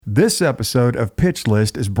This episode of Pitch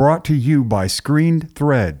List is brought to you by Screened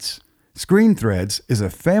Threads. Screened Threads is a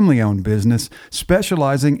family-owned business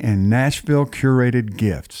specializing in Nashville curated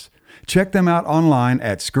gifts. Check them out online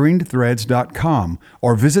at screenedthreads.com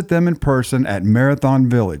or visit them in person at Marathon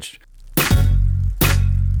Village.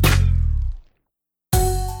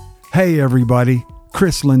 Hey everybody,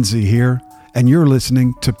 Chris Lindsay here, and you're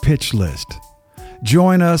listening to Pitch List.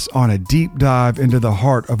 Join us on a deep dive into the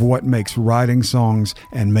heart of what makes writing songs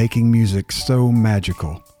and making music so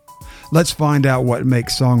magical. Let's find out what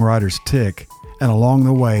makes songwriters tick, and along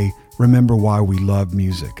the way, remember why we love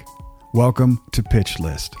music. Welcome to Pitch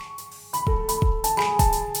List.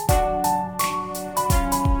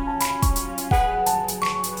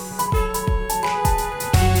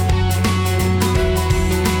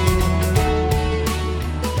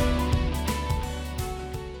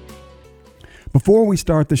 Before we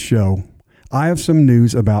start the show, I have some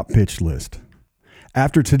news about Pitch List.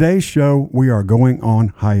 After today's show, we are going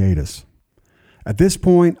on hiatus. At this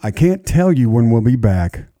point, I can't tell you when we'll be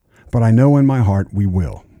back, but I know in my heart we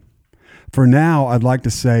will. For now, I'd like to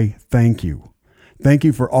say thank you. Thank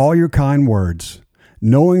you for all your kind words.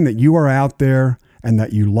 Knowing that you are out there and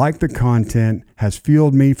that you like the content has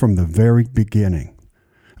fueled me from the very beginning.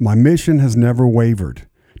 My mission has never wavered,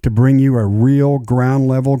 to bring you a real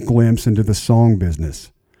ground-level glimpse into the song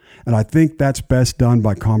business. And I think that's best done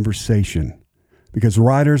by conversation, because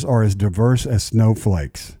writers are as diverse as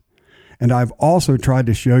snowflakes. And I've also tried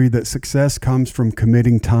to show you that success comes from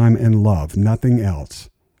committing time and love, nothing else.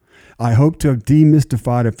 I hope to have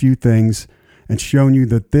demystified a few things and shown you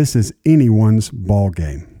that this is anyone's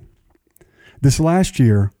ballgame. This last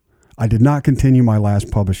year, I did not continue my last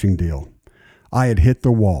publishing deal. I had hit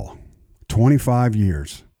the wall. 25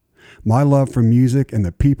 years. My love for music and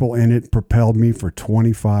the people in it propelled me for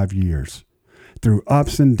 25 years. Through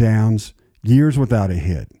ups and downs, years without a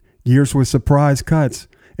hit, years with surprise cuts,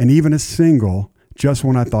 and even a single just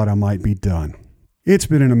when I thought I might be done. It's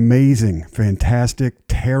been an amazing, fantastic,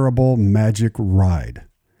 terrible, magic ride.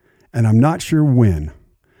 And I'm not sure when,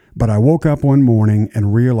 but I woke up one morning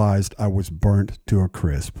and realized I was burnt to a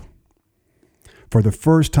crisp. For the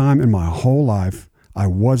first time in my whole life, I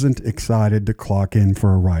wasn't excited to clock in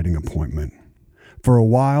for a writing appointment. For a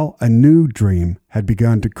while, a new dream had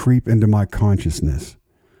begun to creep into my consciousness.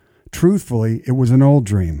 Truthfully, it was an old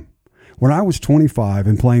dream. When I was 25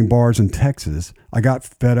 and playing bars in Texas, I got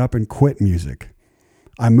fed up and quit music.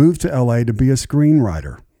 I moved to LA to be a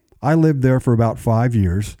screenwriter. I lived there for about 5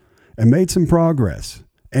 years and made some progress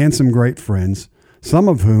and some great friends, some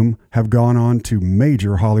of whom have gone on to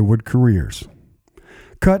major Hollywood careers.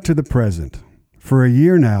 Cut to the present. For a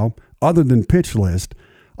year now, other than Pitch List,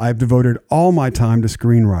 I have devoted all my time to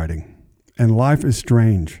screenwriting, and life is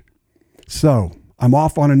strange. So, I'm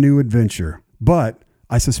off on a new adventure, but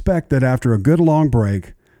I suspect that after a good long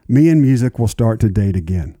break, me and music will start to date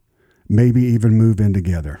again, maybe even move in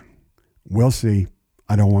together. We'll see.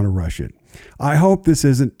 I don't want to rush it. I hope this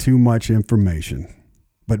isn't too much information.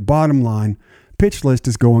 But bottom line, Pitch List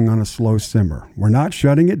is going on a slow simmer. We're not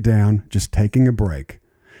shutting it down, just taking a break.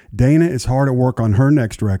 Dana is hard at work on her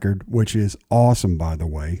next record, which is awesome, by the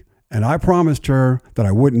way. And I promised her that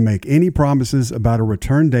I wouldn't make any promises about a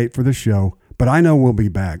return date for the show, but I know we'll be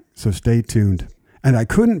back, so stay tuned. And I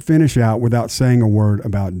couldn't finish out without saying a word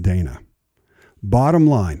about Dana. Bottom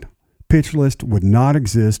line, Pitch List would not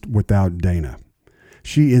exist without Dana.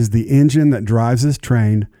 She is the engine that drives this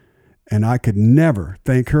train, and I could never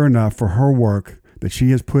thank her enough for her work that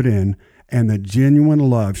she has put in and the genuine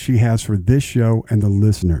love she has for this show and the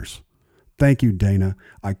listeners. Thank you, Dana.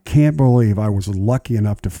 I can't believe I was lucky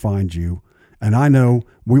enough to find you, and I know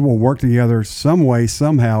we will work together some way,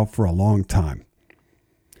 somehow, for a long time.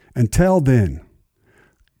 Until then,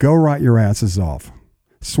 go write your asses off.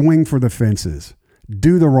 Swing for the fences.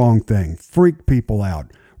 Do the wrong thing. Freak people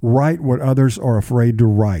out. Write what others are afraid to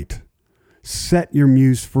write. Set your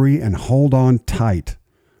muse free and hold on tight.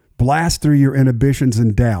 Blast through your inhibitions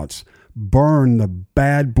and doubts. Burn the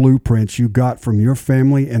bad blueprints you got from your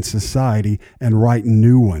family and society and write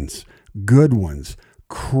new ones, good ones,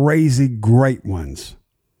 crazy great ones.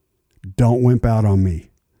 Don't wimp out on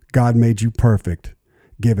me. God made you perfect.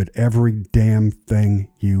 Give it every damn thing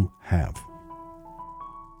you have.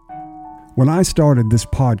 When I started this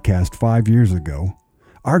podcast 5 years ago,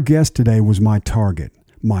 our guest today was my target,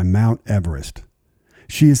 my Mount Everest.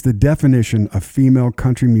 She is the definition of female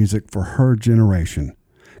country music for her generation,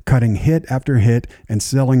 cutting hit after hit and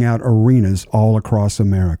selling out arenas all across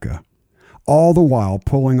America, all the while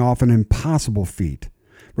pulling off an impossible feat,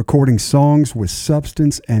 recording songs with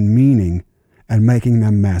substance and meaning and making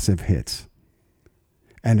them massive hits.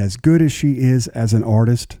 And as good as she is as an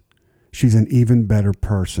artist, she's an even better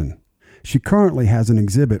person. She currently has an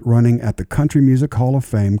exhibit running at the Country Music Hall of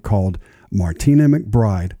Fame called Martina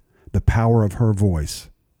McBride, The Power of Her Voice.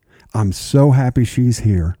 I'm so happy she's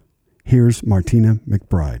here. Here's Martina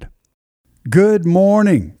McBride. Good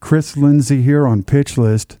morning. Chris Lindsay here on Pitch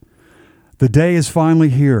List. The day is finally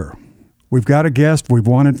here. We've got a guest we've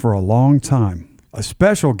wanted for a long time. A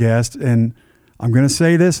special guest, and I'm going to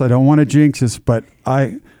say this, I don't want to jinx this, but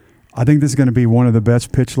I think this is going to be one of the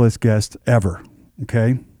best Pitch List guests ever.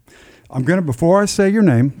 Okay? Before I say your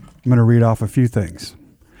name, I'm going to read off a few things.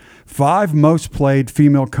 5 most played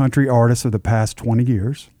female country artists of the past 20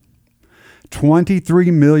 years.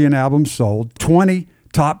 23 million albums sold. 20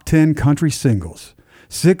 top 10 country singles.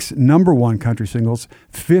 6 number 1 country singles.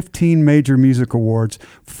 15 major music awards.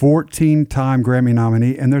 14-time Grammy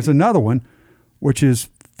nominee. And there's another one, which is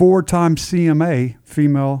 4-time CMA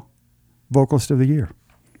Female Vocalist of the Year.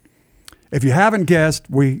 If you haven't guessed,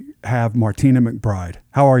 we have Martina McBride.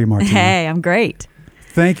 How are you, Martina? Hey, I'm great.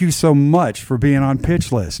 Thank you so much for being on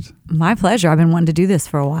Pitch List. My pleasure. I've been wanting to do this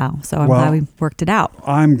for a while, so I'm glad we worked it out.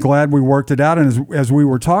 I'm glad we worked it out. And as we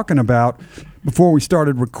were talking about before we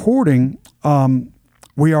started recording,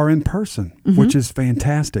 we are in person, which is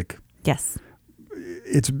fantastic. Yes.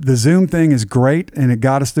 The Zoom thing is great, and it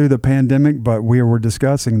got us through the pandemic, but we were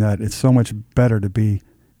discussing that it's so much better to be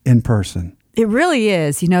in person. It really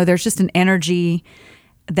is. You know, there's just an energy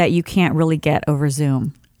that you can't really get over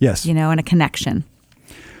Zoom. Yes. You know, and a connection.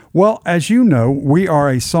 Well, as you know, we are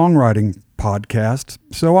a songwriting podcast,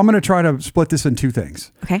 so I'm going to try to split this in 2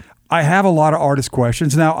 things. Okay. I have a lot of artist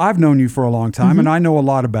questions. Now, I've known you for a long time, and I know a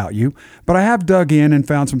lot about you, but I have dug in and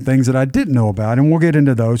found some things that I didn't know about, and we'll get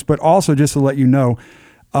into those. But also, just to let you know,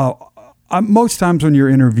 most times when you're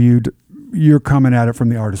interviewed, you're coming at it from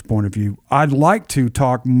the artist's point of view. I'd like to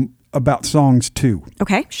talk about songs too.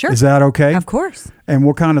 Okay, sure. Is that okay? Of course. And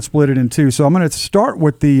we'll kind of split it in 2. So I'm going to start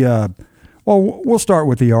with we'll start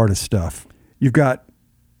with the artist stuff. You've got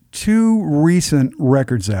 2 recent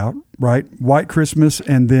records out, right? White Christmas,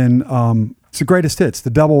 and then it's the greatest hits, the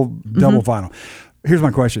double vinyl. Here's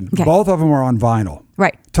my question. Okay. Both of them are on vinyl.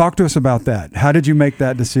 Right. Talk to us about that. How did you make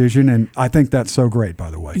that decision? And I think that's so great,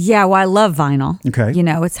 by the way. Yeah, well, I love vinyl. Okay. You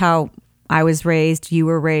know, it's how I was raised, you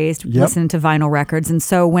were raised, Yep. listening to vinyl records. And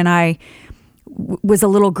so when I was a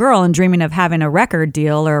little girl and dreaming of having a record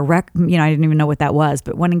deal or I didn't even know what that was,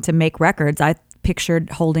 but wanting to make records, I pictured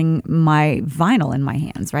holding my vinyl in my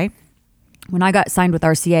hands, right? When I got signed with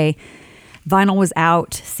RCA, vinyl was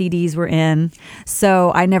out, CDs were in,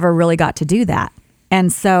 so I never really got to do that.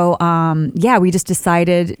 And so, we just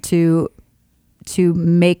decided to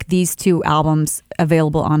make these 2 albums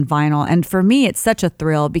available on vinyl. And for me, it's such a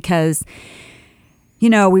thrill because, you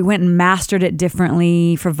know, we went and mastered it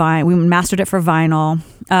differently for vinyl. We mastered it for vinyl.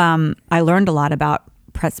 I learned a lot about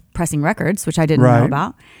pressing records, which I didn't know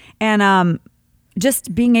about. And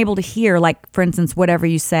just being able to hear, like, for instance, Whatever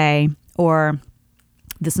You Say or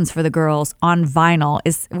This One's for the Girls on vinyl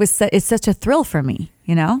it's such a thrill for me,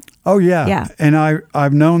 you know? Oh, yeah. Yeah. And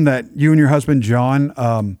I've known that you and your husband,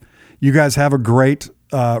 John, you guys have a great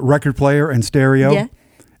record player and stereo. Yeah.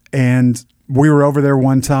 And we were over there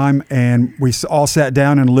one time, and we all sat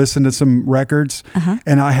down and listened to some records.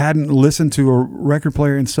 And I hadn't listened to a record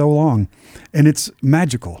player in so long. And it's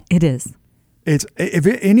magical. It is. If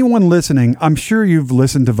anyone listening, I'm sure you've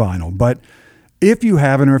listened to vinyl, but if you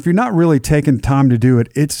haven't, or if you're not really taking time to do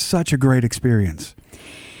it, it's such a great experience.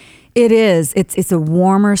 It is. It's a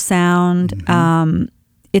warmer sound.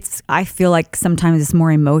 I feel like sometimes it's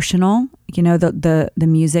more emotional, you know, the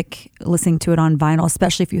music, listening to it on vinyl,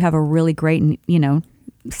 especially if you have a really great, you know,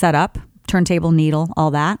 setup, turntable, needle,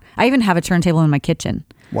 all that. I even have a turntable in my kitchen.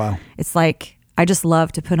 Wow. It's like, I just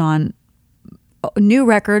love to put on new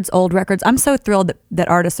records, old records. I'm so thrilled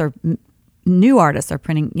that new artists are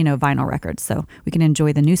printing, you know, vinyl records, so we can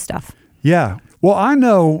enjoy the new stuff. Yeah. Well, I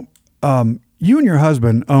know you and your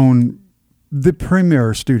husband own the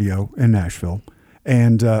premier studio in Nashville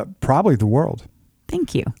and probably the world.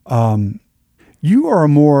 Thank you. You are a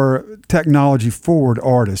more technology-forward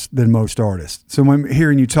artist than most artists. So when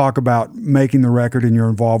hearing you talk about making the record and you're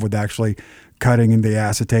involved with actually cutting in the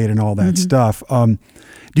acetate and all that stuff,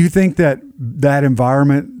 do you think that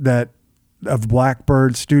environment of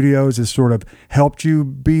Blackbird Studios has sort of helped you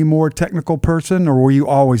be a more technical person, or were you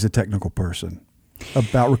always a technical person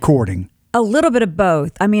about recording? A little bit of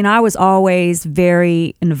both. I mean, I was always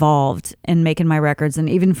very involved in making my records, and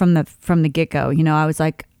even from the get-go, you know, I was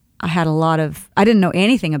like, I didn't know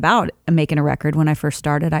anything about making a record when I first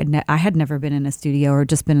started. I had never been in a studio or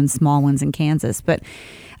just been in small ones in Kansas. But,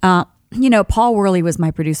 you know, Paul Worley was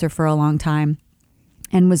my producer for a long time.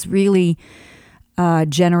 and was really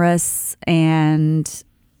generous. And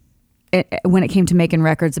when it came to making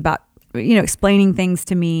records, about explaining things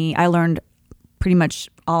to me, I learned pretty much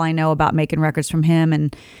all I know about making records from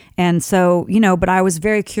him. And so, but I was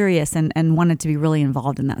very curious and wanted to be really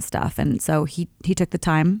involved in that stuff. And so he took the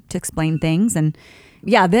time to explain things. And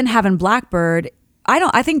yeah, then having Blackbird,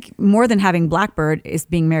 I think more than having Blackbird is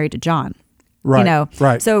being married to John. Right.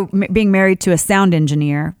 Right. So being married to a sound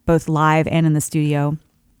engineer, both live and in the studio,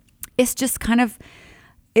 it's just kind of,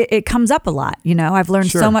 it comes up a lot. I've learned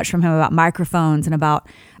so much from him about microphones and about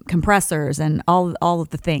compressors and all of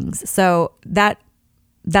the things. So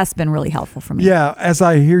that's been really helpful for me. Yeah, as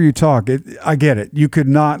I hear you talk, I get it. You could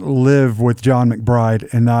not live with John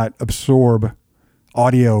McBride and not absorb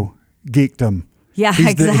audio geekdom. Yeah,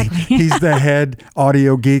 exactly. He's the head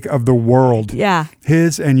audio geek of the world. Yeah.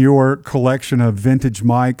 His and your collection of vintage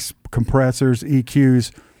mics, compressors,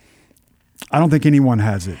 EQs, I don't think anyone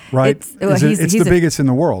has it, right? It's the biggest in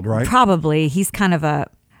the world, right? Probably. He's kind of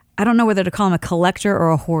I don't know whether to call him a collector or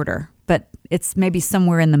a hoarder, but it's maybe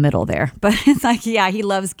somewhere in the middle there. But it's like, yeah, he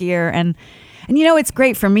loves gear. And it's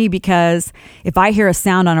great for me because if I hear a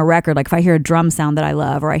sound on a record, like if I hear a drum sound that I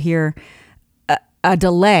love, or I hear a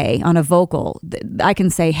delay on a vocal, I can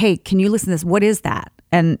say, hey, can you listen to this? What is that?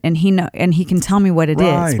 And he can tell me what it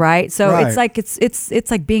is, right? So it's like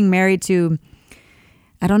it's like being married to,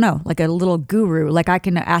 I don't know, like a little guru. Like I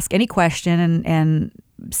can ask any question and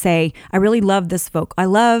say, I really love this vocal. I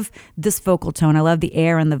love this vocal tone. I love the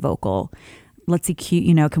air in the vocal. Let's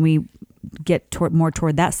EQ, can we get more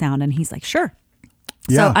toward that sound? And he's like, sure.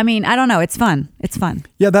 Yeah. So, I don't know. It's fun. It's fun.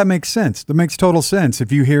 Yeah, that makes sense. That makes total sense.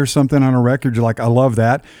 If you hear something on a record, you're like, I love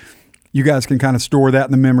that. You guys can kind of store that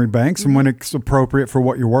in the memory banks. And when it's appropriate for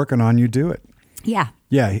what you're working on, you do it. Yeah.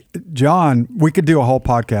 Yeah. John, we could do a whole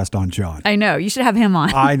podcast on John. I know. You should have him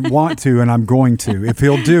on. I want to, and I'm going to, if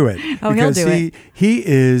he'll do it. Oh, he'll do it.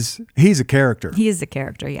 He's a character. He is a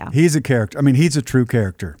character, yeah. He's a character. He's a true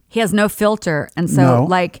character. He has no filter. And so,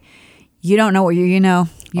 you don't know what you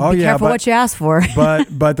be careful what you ask for.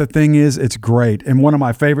 but the thing is, it's great. And one of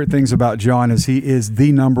my favorite things about John is he is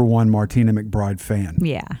the #1 Martina McBride fan.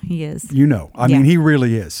 Yeah, he is. I mean, he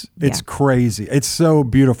really is. It's crazy. It's so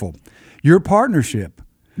beautiful. Your partnership.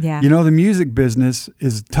 Yeah. The music business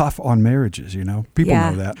is tough on marriages, People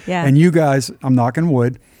know that. Yeah. And you guys, I'm knocking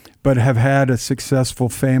wood, but have had a successful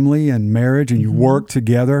family and marriage and you work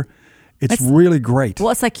together. It's really great.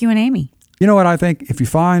 Well, it's like you and Amy. You know what I think? If you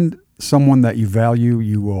find someone that you value,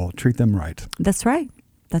 you will treat them right. That's right.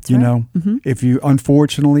 That's right. If you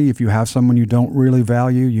have someone you don't really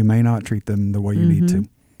value, you may not treat them the way you need to.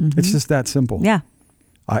 It's just that simple. Yeah.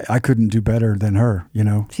 I couldn't do better than her,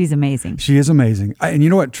 She's amazing. She is amazing. And you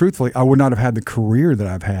know what? Truthfully, I would not have had the career that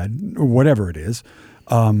I've had, or whatever it is,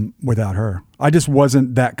 without her. I just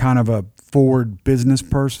wasn't that kind of a forward business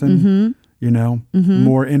person,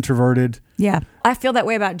 more introverted. Yeah. I feel that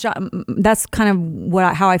way about John. That's kind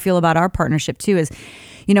of how I feel about our partnership too is,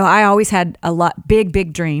 I always had a lot,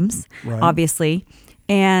 big dreams, obviously.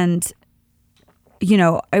 And,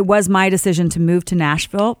 it was my decision to move to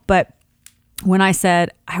Nashville. But when I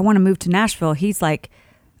said, I want to move to Nashville, he's like,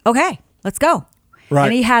 okay, let's go. Right.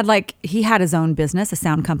 And he had his own business, a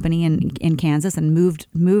sound company in Kansas, and moved,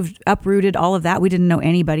 uprooted all of that. We didn't know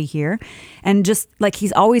anybody here. And just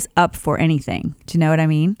he's always up for anything. Do you know what I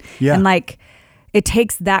mean? Yeah. And it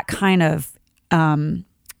takes that kind of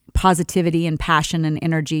positivity and passion and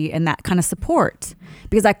energy and that kind of support,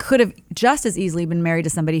 because I could have just as easily been married to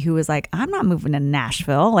somebody who was like, I'm not moving to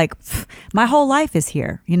Nashville. My whole life is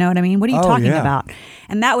here. You know what I mean? What are you talking about?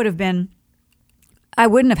 And that would have been, I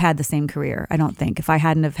wouldn't have had the same career, I don't think, if I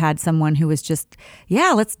hadn't have had someone who was just,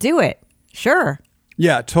 yeah, let's do it. Sure.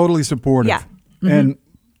 Yeah, totally supportive. Yeah. And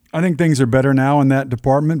I think things are better now in that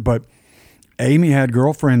department, but Amy had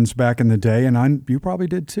girlfriends back in the day, and you probably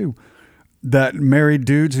did too, that married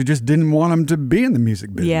dudes who just didn't want them to be in the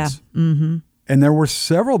music business. Yeah. Mm-hmm. And there were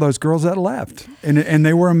several of those girls that left, and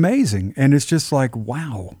they were amazing. And it's just like,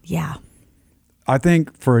 wow. Yeah. I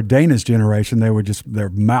think for Dana's generation, their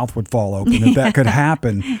mouth would fall open if that could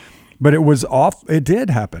happen. But it did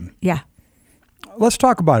happen. Yeah. Let's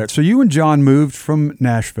talk about it. So you and John moved from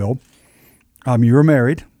Nashville. You were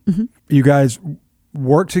married. Mm-hmm. You guys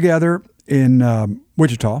worked together in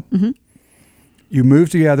Wichita. Mm-hmm. You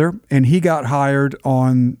moved together, and he got hired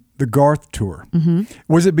on the Garth tour. Mm-hmm.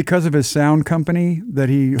 Was it because of his sound company that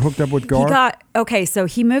he hooked up with Garth? So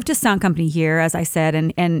he moved to sound company here, as I said,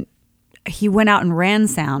 and he went out and ran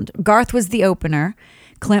sound. Garth was the opener,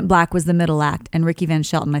 Clint Black was the middle act, and Ricky Van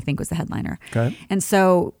Shelton, I think, was the headliner. Okay. And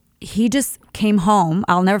so he just came home.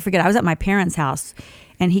 I'll never forget, I was at my parents' house,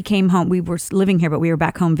 and he came home. We were living here, but we were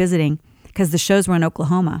back home visiting because the shows were in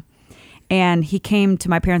Oklahoma. And he came to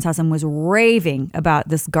my parents' house and was raving about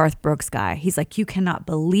this Garth Brooks guy. He's like, you cannot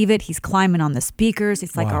believe it. He's climbing on the speakers.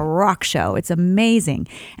 It's like a rock show. It's amazing.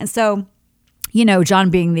 And so, you know,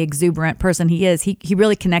 John being the exuberant person he is, he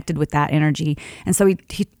really connected with that energy. And so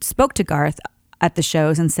he spoke to Garth at the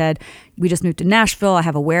shows and said, we just moved to Nashville. I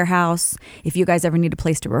have a warehouse. If you guys ever need a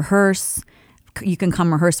place to rehearse, you can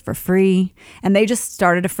come rehearse for free. And they just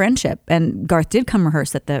started a friendship. And Garth did come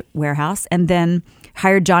rehearse at the warehouse and then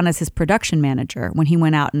hired John as his production manager when he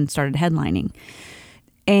went out and started headlining.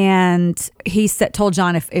 And he told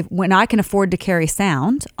John, if when I can afford to carry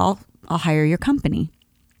sound, I'll hire your company.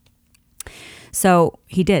 So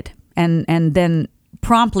he did. And then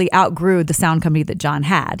promptly outgrew the sound company that John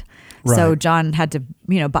had. Right. So John had to,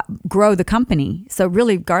 grow the company. So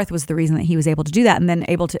really Garth was the reason that he was able to do that and then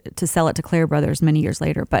able to sell it to Clair Brothers many years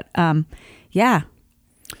later. But yeah.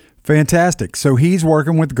 Fantastic. So he's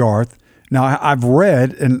working with Garth. Now I've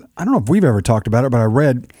read, and I don't know if we've ever talked about it, but I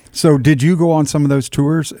read, so did you go on some of those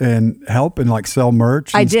tours and help and like sell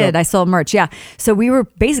merch? I did. I sold merch. Yeah. So we were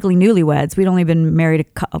basically newlyweds. We'd only been married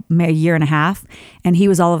a year and a half, and he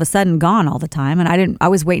was all of a sudden gone all the time. And I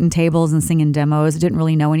was waiting tables and singing demos. I didn't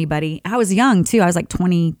really know anybody. I was young too. I was like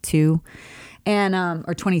 22 and,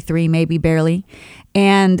 or 23, maybe barely.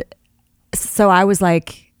 And so I was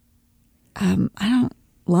like, I don't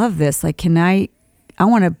love this. Like, I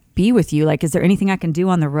want to be with you. Like, is there anything I can do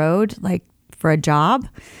on the road, like for a job?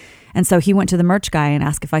 And so he went to the merch guy and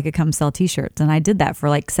asked if I could come sell t-shirts. And I did that for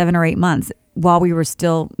like 7 or 8 months while we were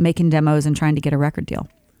still making demos and trying to get a record deal.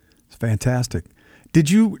 It's fantastic. Did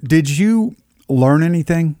you learn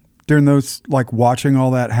anything during those, like watching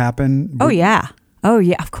all that happen? Oh yeah,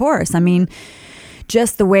 of course. I mean,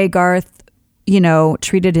 just the way Garth,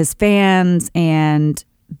 treated his fans, and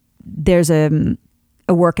there's a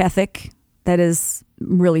work ethic that is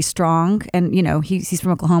really strong. And, he's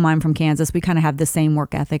from Oklahoma. I'm from Kansas. We kind of have the same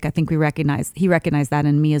work ethic. I think he recognized that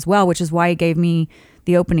in me as well, which is why he gave me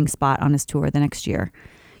the opening spot on his tour the next year.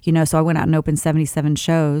 So I went out and opened 77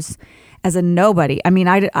 shows as a nobody. I mean,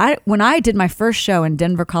 when I did my first show in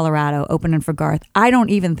Denver, Colorado, opening for Garth, I don't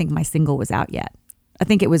even think my single was out yet. I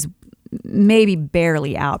think it was maybe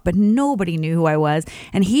barely out, but nobody knew who I was.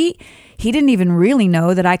 And he didn't even really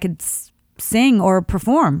know that I could sing or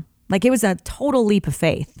perform. Like, it was a total leap of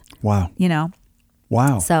faith. Wow.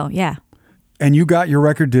 Wow. So, yeah. And you got your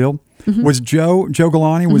record deal. Mm-hmm. Was Joe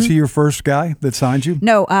Galante, was he your first guy that signed you?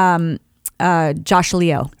 No, Josh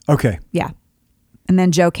Leo. Okay. Yeah. And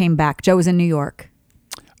then Joe came back. Joe was in New York.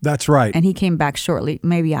 That's right. And he came back shortly,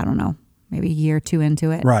 maybe a year or two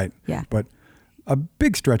into it. Right. Yeah. But a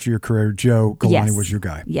big stretch of your career, Joe Galante was your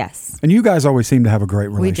guy. Yes. And you guys always seem to have a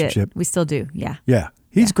great relationship. We still do. Yeah. Yeah.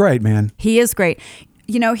 He's great, man. He is great.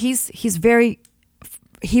 He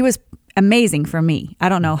was amazing for me. I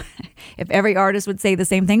don't know if every artist would say the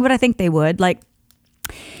same thing, but I think they would. Like,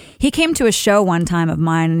 he came to a show one time of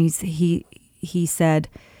mine, and he said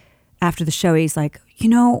after the show, he's like,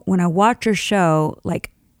 when I watch your show,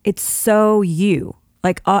 like, it's so you.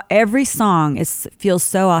 Like, every song feels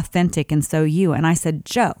so authentic and so you. And I said,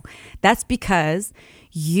 Joe, that's because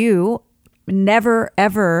you never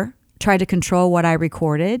ever tried to control what I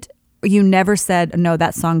recorded. You never said, no,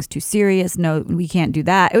 that song's too serious. No, we can't do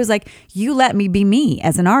that. It was like, you let me be me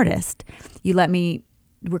as an artist. You let me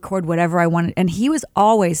record whatever I wanted. And he was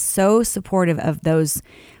always so supportive of those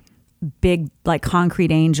big, like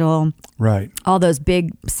Concrete Angel. Right. All those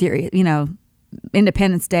big, serious,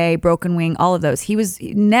 Independence Day, Broken Wing, all of those. He was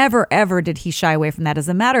never, ever did he shy away from that. As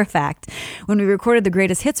a matter of fact, when we recorded the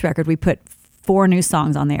Greatest Hits record, we put 4 new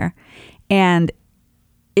songs on there. And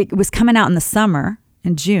it was coming out in the summer,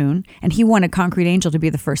 in June, and he wanted Concrete Angel to be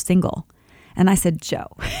the first single. And I said, Joe,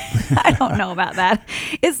 I don't know about that.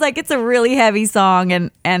 It's a really heavy song,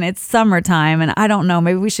 and it's summertime, and I don't know,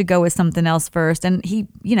 maybe we should go with something else first. And he,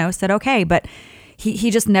 said, okay, but he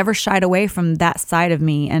just never shied away from that side of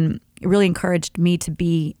me, and really encouraged me to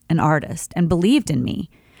be an artist and believed in me.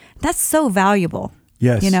 That's so valuable.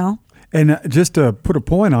 Yes. And just to put a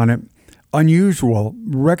point on it, unusual,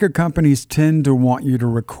 record companies tend to want you to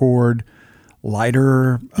record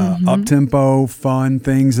lighter, up-tempo, fun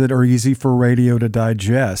things that are easy for radio to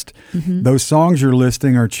digest. Mm-hmm. Those songs you're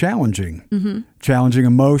listing are challenging. Challenging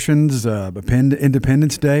emotions,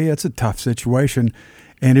 Independence Day, it's a tough situation.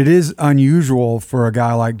 And it is unusual for a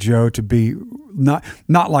guy like Joe to be not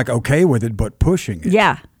like okay with it, but pushing it.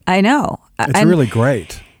 Yeah, I know. It's really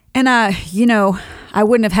great. And, I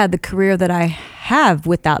wouldn't have had the career that I have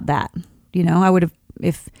without that. I would have,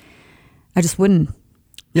 if I just wouldn't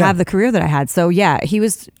have the career that I had. So yeah, he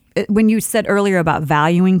was when you said earlier about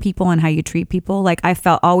valuing people and how you treat people, like I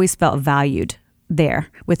always felt valued there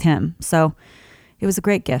with him. So it was a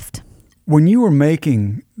great gift. When you were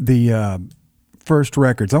making the first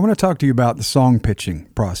records, I want to talk to you about the song pitching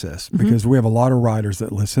process, because we have a lot of writers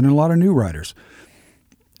that listen and a lot of new writers.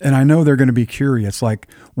 And I know they're going to be curious, like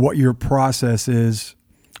what your process is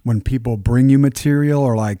when people bring you material,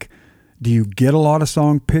 or like, do you get a lot of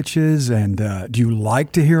song pitches, and do you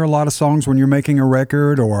like to hear a lot of songs when you're making a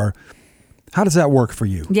record, or how does that work for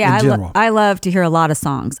you in general? I love to hear a lot of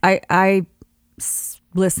songs. I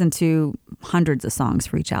listen to hundreds of songs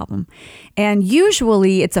for each album, and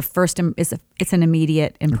usually it's it's an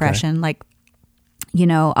immediate impression. Okay. Like, you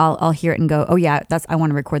know, I'll hear it and go, oh yeah, I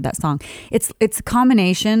want to record that song. It's a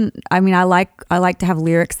combination. I mean, I like to have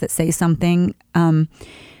lyrics that say something,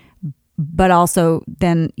 but also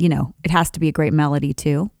then, you know, it has to be a great melody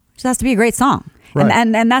too. It just has to be a great song. Right.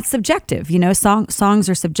 And that's subjective. You know, songs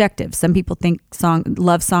are subjective. Some people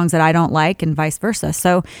love songs that I don't like, and vice versa.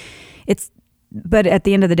 So but at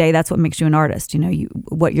the end of the day, that's what makes you an artist. You know,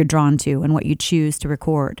 what you're drawn to and what you choose to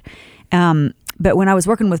record. But when I was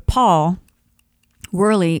working with Paul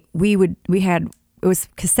Worley, it was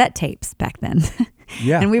cassette tapes back then.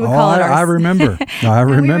 Yeah, and we would call it our. I remember. I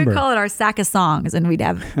remember. And we would call it our sack of songs, and we'd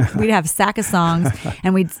have sack of songs,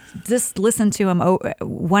 and we'd just listen to them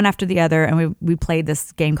one after the other, and we played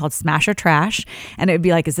this game called Smash or Trash, and it would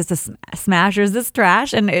be like, is this a smash or is this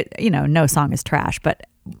trash? And no song is trash, but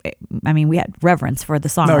I mean, we had reverence for the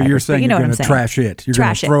song. No, you're saying you're going to trash it. You're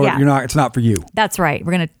going to throw it. Yeah. It's not for you. That's right.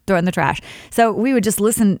 We're going to throw it in the trash. So we would just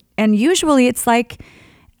listen, and usually it's like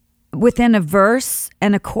within a verse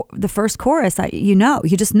and the first chorus, you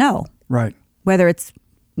just know, right, whether it's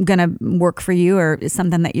going to work for you or it's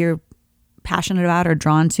something that you're passionate about or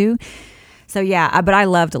drawn to. So yeah, but I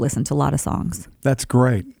love to listen to a lot of songs. That's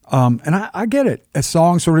great. And I get it. A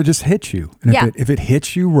song sort of just hits you. And if it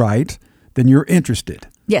hits you right, then you're interested.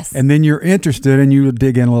 Yes. And then you're interested and you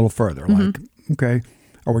dig in a little further. Like, okay,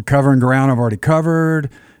 are we covering ground I've already covered?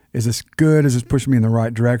 Is this good? Is this pushing me in the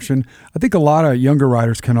right direction? I think a lot of younger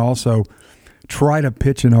writers can also try to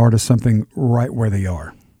pitch an artist something right where they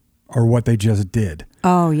are or what they just did.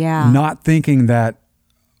 Oh, yeah. Not thinking that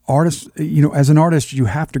artists, as an artist, you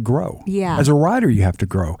have to grow. Yeah. As a writer, you have to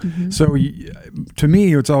grow. So to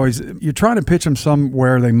me, it's always, you're trying to pitch them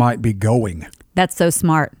somewhere they might be going. That's so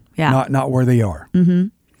smart. Yeah. Not where they are.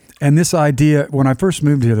 And this idea, when I first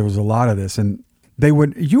moved here, there was a lot of this, and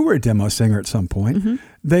you were a demo singer at some point.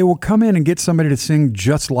 They will come in and get somebody to sing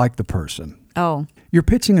just like the person. Oh. You're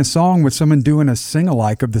pitching a song with someone doing a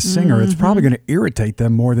sing-alike of the singer. It's probably going to irritate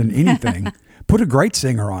them more than anything. Put a great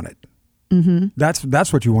singer on it.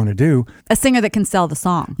 That's what you want to do. A singer that can sell the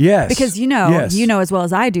song. Yes. Because you know as well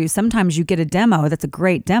as I do, sometimes you get a demo that's a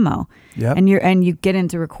great demo. Yep. And you get in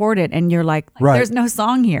to record it and you're like, right, there's no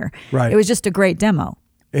song here. Right. It was just a great demo.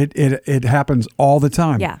 It happens all the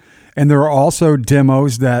time. Yeah. And there are also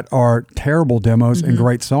demos that are terrible demos and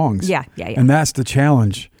great songs. Yeah. And that's the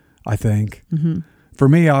challenge, I think. For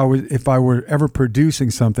me, if I were ever producing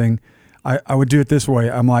something, I would do it this way.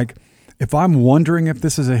 I'm like, if I'm wondering if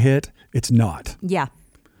this is a hit, it's not. Yeah.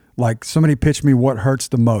 Like somebody pitched me What Hurts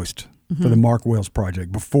the Most for the Mark Wills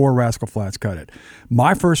project before Rascal Flatts cut it.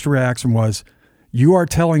 My first reaction was, you are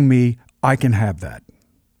telling me I can have that.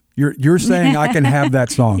 You're saying I can have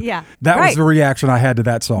that song. Yeah. That was the reaction I had to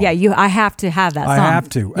that song. Yeah, I have to have that song. I have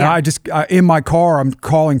to. Yeah. And in my car, I'm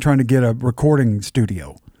calling, trying to get a recording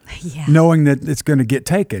studio. Yeah. Knowing that it's going to get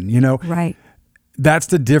taken, Right. That's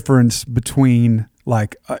the difference between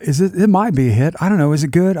like, it might be a hit. I don't know. Is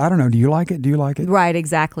it good? I don't know. Do you like it? Do you like it? Right,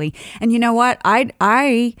 exactly. And you know what?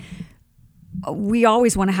 We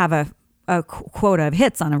always want to have a quota of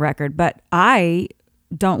hits on a record, but I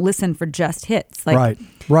don't listen for just hits. Like,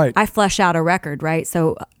 right. I flesh out a record, right?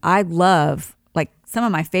 So I love, like, some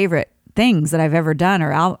of my favorite things that I've ever done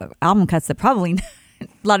are album cuts that probably a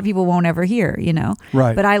lot of people won't ever hear,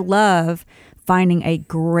 Right. But I love finding a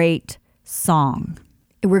great song,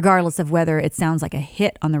 regardless of whether it sounds like a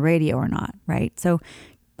hit on the radio or not, right? So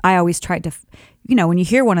I always tried to, when you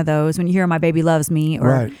hear one of those, when you hear My Baby Loves Me,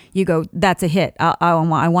 or you go, that's a hit. I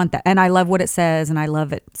want that. And I love what it says and I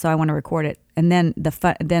love it. So I want to record it. And then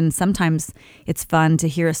then sometimes it's fun to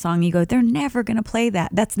hear a song. You go, they're never going to play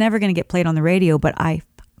that. That's never going to get played on the radio, but I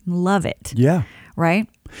love it. Yeah. Right.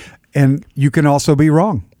 And you can also be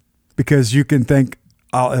wrong because you can think,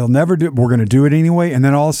 I'll never do it. We're going to do it anyway. And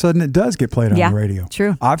then all of a sudden it does get played on the radio.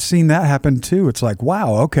 True. I've seen that happen too. It's like,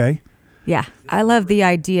 wow, okay. Yeah. I love the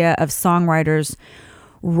idea of songwriters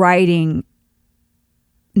writing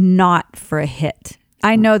not for a hit.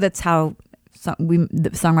 I know that's how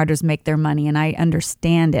the songwriters make their money, and I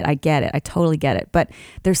understand it. I get it. I totally get it. But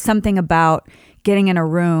there's something about getting in a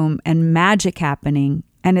room and magic happening,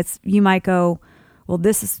 and you might go, well,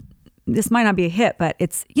 this might not be a hit, but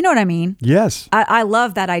it's, you know what I mean? Yes. I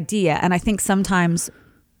love that idea, and I think sometimes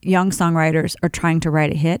young songwriters are trying to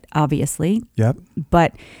write a hit, obviously. Yep.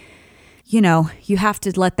 But you have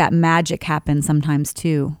to let that magic happen sometimes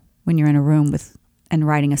too when you're in a room and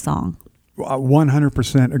writing a song. I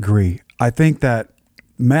 100% agree. I think that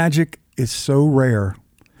magic is so rare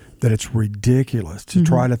that it's ridiculous to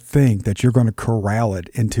try to think that you're going to corral it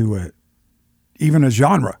into even a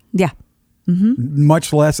genre. Yeah.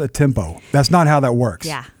 Much less a tempo. That's not how that works.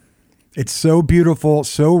 Yeah. It's so beautiful,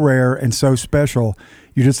 so rare, and so special.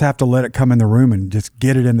 You just have to let it come in the room and just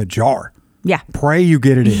get it in the jar. Yeah. Pray you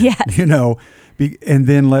get it in, Yes. and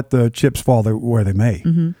then let the chips fall where they may.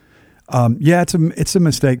 It's a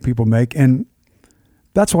mistake people make, and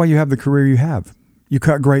that's why you have the career you have. You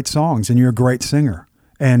cut great songs, and you're a great singer,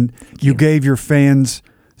 and you gave your fans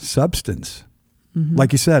substance.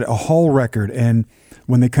 Like you said, a whole record, and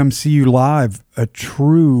when they come see you live, a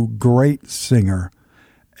true great singer,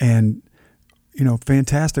 and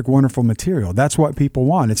fantastic, wonderful material. That's what people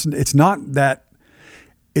want. It's not that.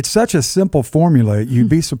 It's such a simple formula. You'd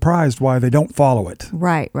be surprised why they don't follow it.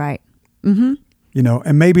 Right. And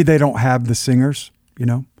maybe they don't have the singers.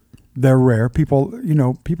 They're rare. People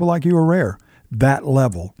like you are rare. That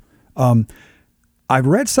level. I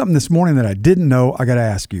read something this morning that I didn't know. I got to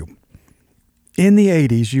ask you. In the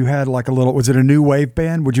 80s, you had like was it a new wave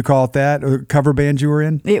band? Would you call it that? A cover band you were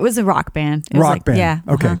in? It was a rock band. Band. Yeah.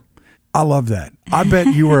 Okay. I love that. I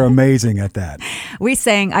bet you were amazing at that. I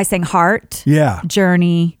sang Heart. Yeah.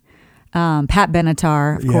 Journey. Pat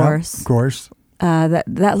Benatar, of course. Of course. That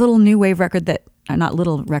little new wave record not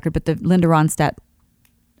little record, but the Linda Ronstadt,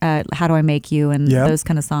 How Do I Make You, and those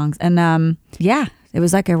kind of songs. And it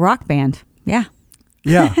was like a rock band. Yeah.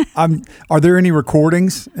 Yeah. Are there any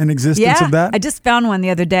recordings in existence of that? I just found one the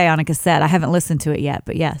other day on a cassette. I haven't listened to it yet,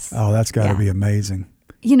 but yes. Oh, that's got to be amazing.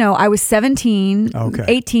 I was 17, Okay.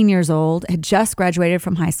 18 years old, had just graduated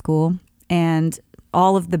from high school, and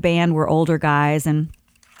all of the band were older guys, and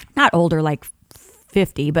not older like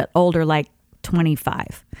 50, but older like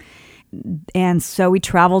 25. And so we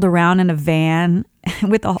traveled around in a van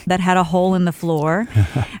that had a hole in the floor.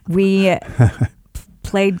 We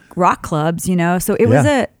played rock clubs, so it was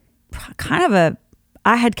a kind of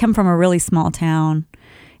I had come from a really small town.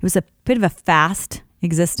 It was a bit of a fast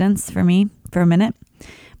existence for me for a minute,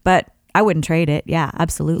 but I wouldn't trade it. Yeah,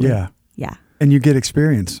 absolutely. Yeah. And you get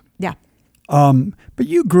experience. Yeah. But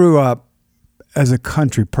you grew up as a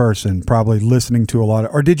country person, probably listening to a lot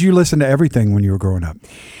or did you listen to everything when you were growing up?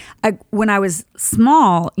 When I was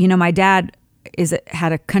small, my dad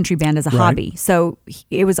had a country band as a hobby. So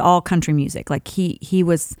it was all country music. Like he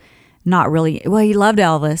was not really, he loved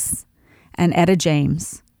Elvis and Etta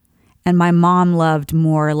James. And my mom loved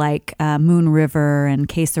more like Moon River and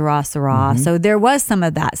Que Sera Sera. So there was some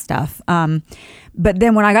of that stuff. But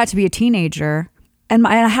then when I got to be a teenager, and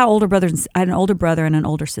I had older brothers, I had an older brother and an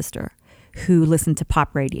older sister who listened to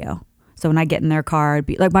pop radio. So when I get in their car, it'd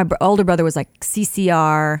be like my older brother was like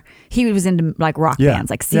CCR. He was into like rock bands,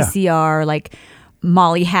 like CCR, like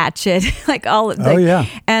Molly Hatchet, like all.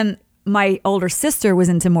 And my older sister was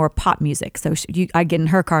into more pop music. So I'd get in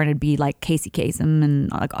her car and it'd be like Casey Kasem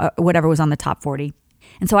and like whatever was on the top 40.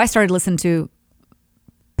 And so I started listening to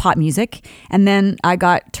pop music, and then I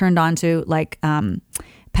got turned on to like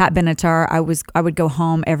Pat Benatar. I would go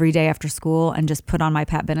home every day after school and just put on my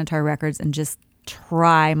Pat Benatar records and just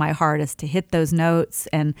try my hardest to hit those notes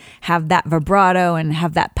and have that vibrato and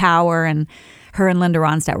have that power. And her and Linda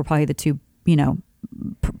Ronstadt were probably the two,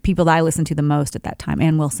 people that I listened to the most at that time.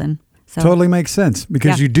 Ann Wilson. So, totally makes sense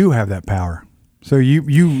because you do have that power. So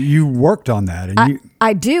you worked on that, and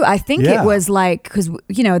I do. I think it was like because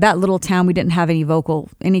that little town, we didn't have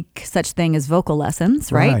any such thing as vocal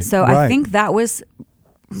lessons, right? So I think that was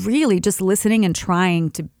really just listening and trying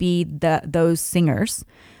to be those singers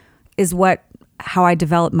is how I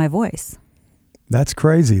developed my voice. That's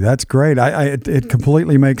crazy. That's great. It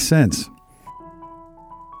completely makes sense.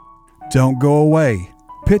 Don't go away.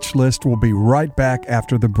 Pitch List will be right back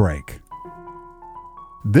after the break.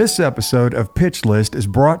 This episode of Pitch List is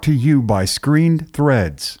brought to you by Screened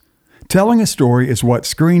Threads. Telling a story is what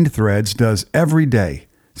Screened Threads does every day.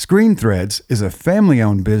 Screened Threads is a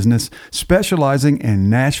family-owned business specializing in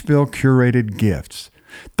Nashville curated gifts.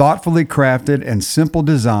 Thoughtfully crafted and simple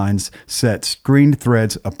designs set Screened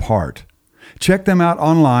Threads apart. Check them out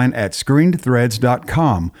online at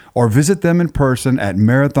screenedthreads.com or visit them in person at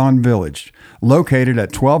Marathon Village, located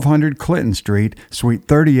at 1200 Clinton Street, Suite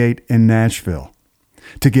 38 in Nashville.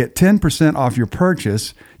 To get 10% off your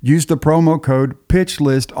purchase, use the promo code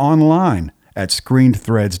PitchList online at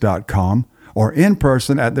screenedthreads.com or in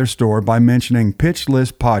person at their store by mentioning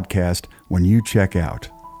PitchList Podcast when you check out.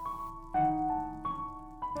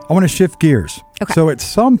 I want to shift gears. Okay. So at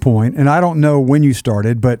some point, and I don't know when you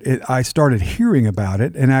started, but I started hearing about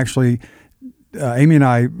it, and actually, Amy and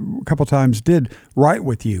I a couple times did write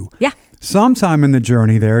with you. Yeah. Sometime in the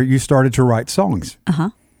journey there, you started to write songs.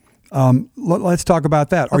 Let's talk about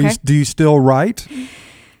that. Okay. Do you still write?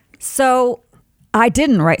 So I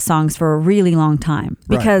didn't write songs for a really long time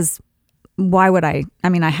because why would I? I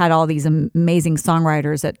mean, I had all these amazing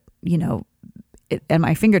songwriters at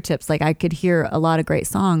my fingertips. Like I could hear a lot of great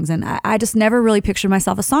songs, and I just never really pictured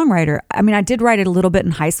myself a songwriter. I mean, I did write it a little bit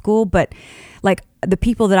in high school, but like the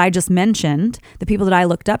people that I just mentioned, the people that I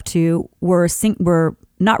looked up to were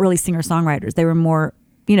not really singer-songwriters. They were more,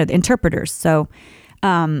 the interpreters. So,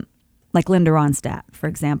 like Linda Ronstadt, for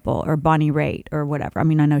example, or Bonnie Raitt or whatever. I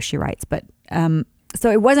mean, I know she writes, but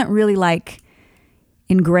so it wasn't really like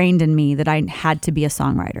ingrained in me that I had to be a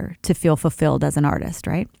songwriter to feel fulfilled as an artist,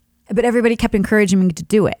 right? But everybody kept encouraging me to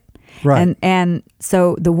do it. Right. And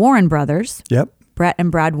so the Warren brothers, Yep. Brett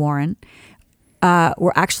and Brad Warren,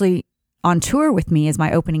 were actually on tour with me as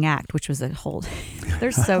my opening act, which was a whole,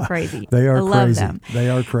 they're so crazy. They are I love crazy. them. They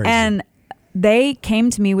are crazy. And they came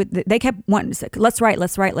to me they kept wanting to say, let's write. And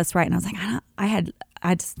I was like,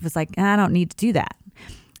 I just was like, I don't need to do that.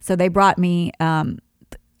 So they brought me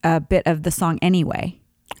a bit of the song anyway.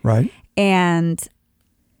 Right. And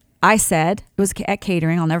I said, it was at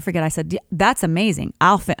catering. I'll never forget. I said, that's amazing.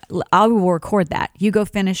 I will record that. You go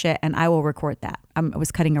finish it and I will record that. I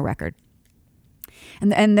was cutting a record.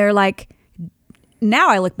 And they're like, now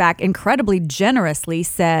I look back, incredibly generously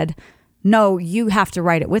said, no, you have to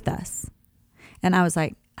write it with us. And I was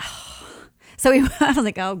like, oh. So I was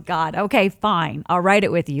like, oh God, okay, fine. I'll write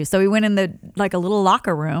it with you. So we went in a little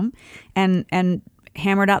locker room and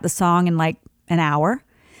hammered out the song in like an hour.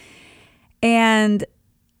 And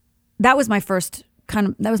that was my first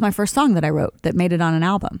song that I wrote that made it on an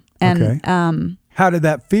album. And okay. How did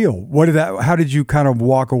that feel? How did you kind of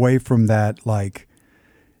walk away from that? Like,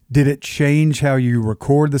 did it change how you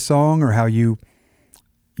record the song, or how you,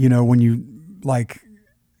 when you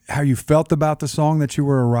how you felt about the song that you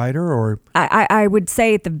were a writer? Or I would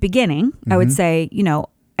say at the beginning, I would say,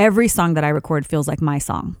 every song that I record feels like my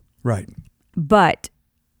song. Right. But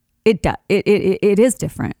it is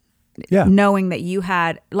different. Yeah. Knowing that you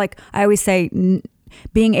had, like I always say,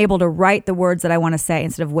 being able to write the words that I want to say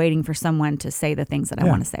instead of waiting for someone to say the things that I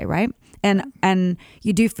want to say, right? And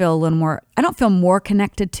you do feel a little more, I don't feel more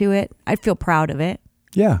connected to it. I feel proud of it.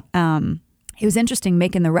 Yeah. It was interesting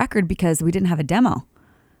making the record because we didn't have a demo.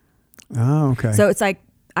 Oh, okay. So it's like,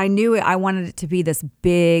 I knew I wanted it to be this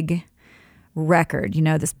big record,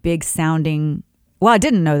 this big sounding, well, I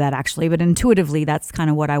didn't know that actually, but intuitively that's kind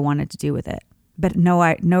of what I wanted to do with it. But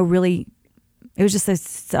really, it was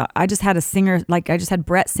just I just had a singer, like I just had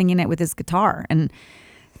Brett singing it with his guitar. And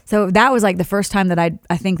so that was like the first time that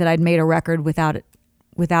I think that I'd made a record without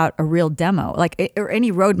a real demo, or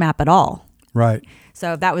any roadmap at all. Right.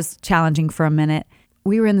 So that was challenging for a minute.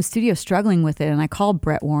 We were in the studio struggling with it, and I called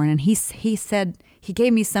Brett Warren, and he said, he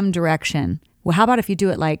gave me some direction. Well, how about if you do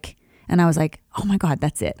it and I was like, oh my God,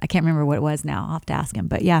 that's it. I can't remember what it was now. I'll have to ask him,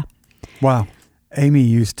 but yeah. Wow. Amy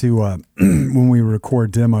used to, when we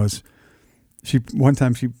record demos, one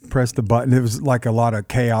time she pressed the button. It was like a lot of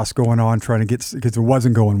chaos going on because it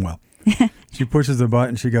wasn't going well. She pushes the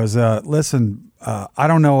button. She goes, listen, I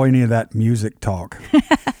don't know any of that music talk,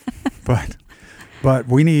 but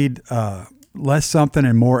we need less something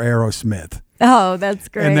and more Aerosmith. Oh, that's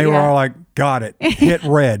great. And they were all like, got it, hit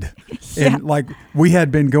red. Yeah. And we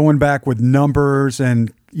had been going back with numbers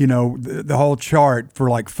and, the whole chart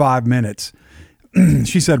for 5 minutes.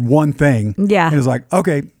 She said one thing. Yeah. And it was like,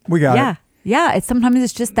 okay, we got it. Yeah. Sometimes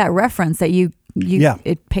it's just that reference that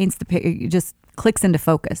it paints the picture. It just clicks into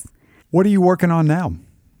focus. What are you working on now?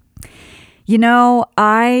 So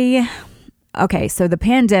the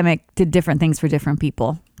pandemic did different things for different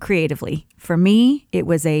people creatively. For me, it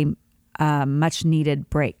was a much needed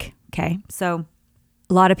break. Okay. So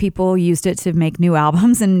a lot of people used it to make new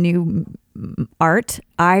albums and new art.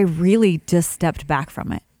 I really just stepped back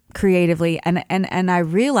from it creatively. And I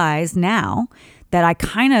realize now that I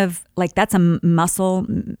kind of that's a muscle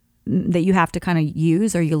that you have to kind of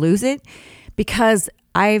use or you lose it, because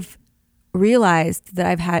I've realized that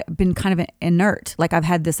I've been kind of inert. I've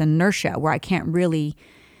had this inertia where I can't really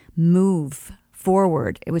move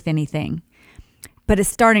forward with anything. But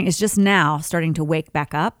it's just now starting to wake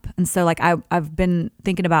back up. And so like I've been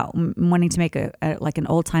thinking about wanting to make like an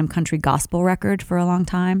old time country gospel record for a long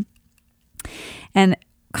time. And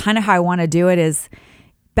kind of how I want to do it is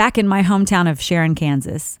back in my hometown of Sharon,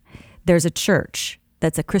 Kansas, there's a church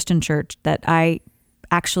that's a Christian church that I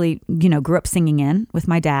actually, grew up singing in with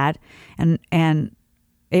my dad. And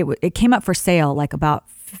it came up for sale like about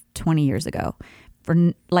 20 years ago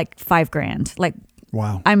for like $5,000. Like,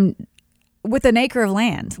 wow. I'm with an acre of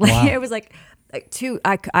land. Like Wow. it was like two.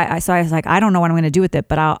 So I was like, I don't know what I'm going to do with it,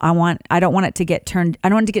 but I don't want it to get turned. I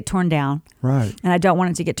don't want it to get torn down. Right. And I don't want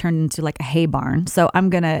it to get turned into like a hay barn. So I'm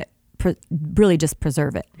going to really just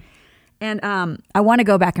preserve it. And I want to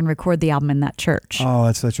go back and record the album in that church. Oh,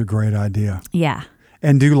 that's such a great idea. Yeah.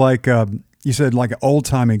 And do like you said, like an old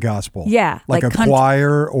timey gospel. Yeah, like a country.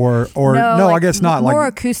 choir or no, like I guess not. More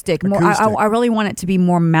like acoustic. acoustic. I really want it to be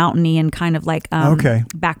more mountainy and kind of like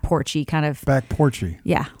back porchy kind of. Back porchy.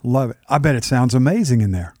 Yeah. Love it. I bet it sounds amazing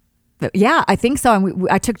in there. But yeah, I think so. And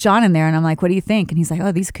I took John in there and I'm like, what do you think? And he's like,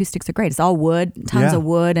 oh, these acoustics are great. It's all wood, tons of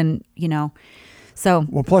wood. And, so.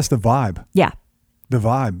 Well, plus the vibe. Yeah. The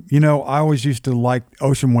vibe. I always used to like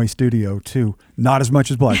Ocean Way Studio too. Not as much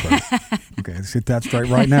as Blackbird. Okay, let's get that straight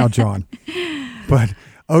right now, John. But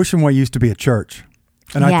Ocean Way used to be a church.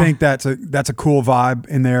 And I think that's a cool vibe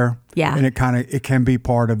in there. Yeah. And it can be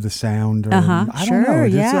part of the sound. Or, Uh-huh. I don't Sure, know.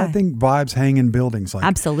 yeah. I think vibes hang in buildings. Like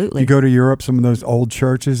Absolutely. You go to Europe, some of those old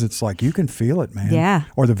churches, it's like you can feel it, man. Yeah.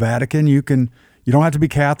 Or the Vatican, you don't have to be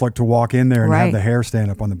Catholic to walk in there and have Right. the hair stand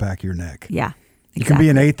up on the back of your neck. Yeah. You can be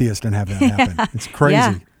an atheist and have that happen. It's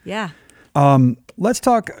crazy. Yeah. Let's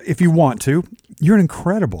talk, if you want to. You're an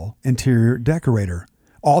incredible interior decorator,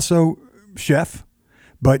 also chef,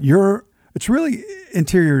 but it's really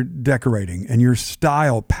interior decorating, and your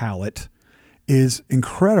style palette is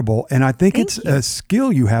incredible. And I think it's a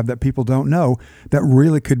skill you have that people don't know that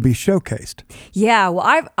really could be showcased. Yeah.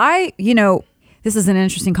 Well, this is an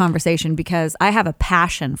interesting conversation because I have a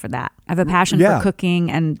passion for that. I have a passion for cooking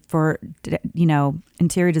and for,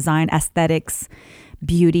 interior design, aesthetics,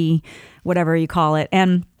 beauty, whatever you call it.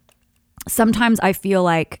 And sometimes I feel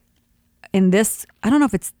like in this, I don't know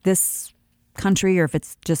if it's this country or if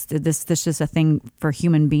it's just this just a thing for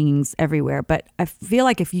human beings everywhere. But I feel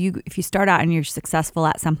like if you start out and you're successful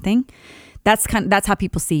at something, that's how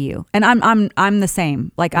people see you. And I'm the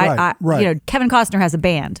same. Like Right. Kevin Costner has a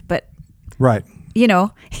band, but Right.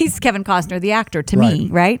 He's Kevin Costner, the actor, to me,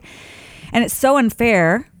 right? And it's so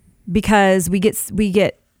unfair because we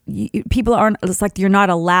get people aren't. It's like you're not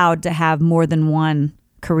allowed to have more than one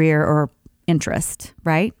career or interest,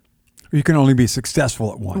 right? You can only be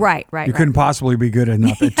successful at one. Right. You couldn't possibly be good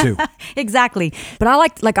enough at two. Exactly. But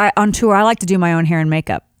on tour, I like to do my own hair and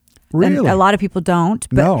makeup. Really? And a lot of people don't.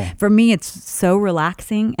 But No. for me, it's so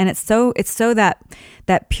relaxing, and it's so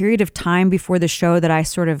that period of time before the show that I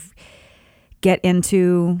sort of get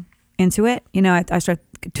into it. I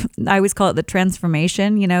always call it the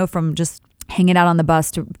transformation, from just hanging out on the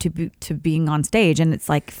bus to being on stage. And it's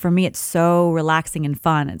like, for me, it's so relaxing and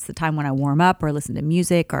fun. It's the time when I warm up or listen to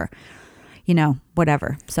music or,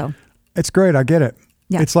 whatever. So it's great. I get it.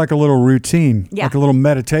 Yeah. It's like a little routine, like a little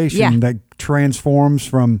meditation that transforms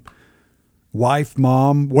from wife,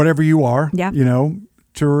 mom, whatever you are,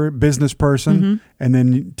 to a business person, and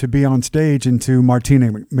then to be on stage into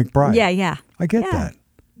Martina McBride. Yeah. I get that.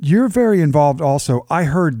 You're very involved also. I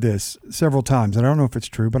heard this several times, and I don't know if it's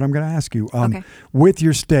true, but I'm going to ask you. With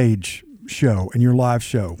your stage show and your live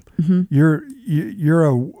show, you're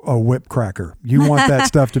a whip cracker. You want that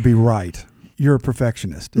stuff to be right. You're a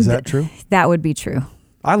perfectionist. Is that true? That would be true.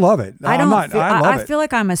 I love it. I feel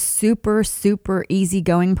like I'm a super, super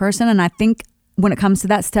easygoing person. And I think when it comes to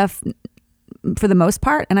that stuff, for the most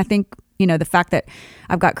part, and I think, the fact that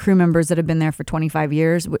I've got crew members that have been there for 25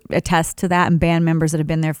 years attest to that, and band members that have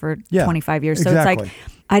been there for 25 years. So exactly. It's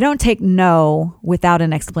like, I don't take no without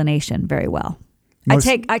an explanation very well. I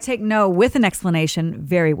take no with an explanation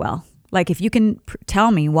very well. Like if you can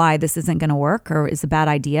tell me why this isn't going to work or is a bad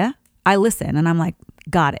idea, I listen and I'm like,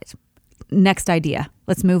 got it. Next idea.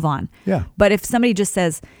 Let's move on. Yeah. But if somebody just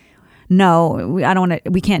says, no, I don't want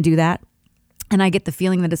to, we can't do that. And I get the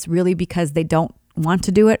feeling that it's really because they don't want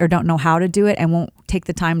to do it or don't know how to do it and won't take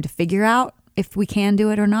the time to figure out if we can do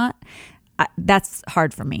it or not. That's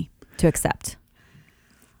hard for me to accept.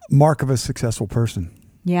 Mark of a successful person.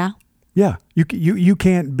 Yeah. Yeah. You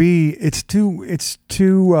can't be, it's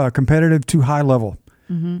too competitive, too high level.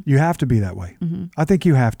 Mm-hmm. You have to be that way. Mm-hmm. I think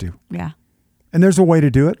you have to. Yeah. And there's a way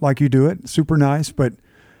to do it like you do it. Super nice. But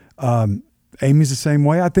Amy's the same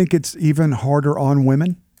way. I think it's even harder on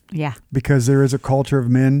women Yeah. because there is a culture of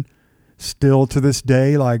men still to this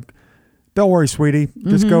day like, don't worry, sweetie,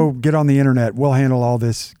 just go get on the internet. We'll handle all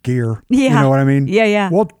this gear. Yeah. You know what I mean? Yeah, yeah.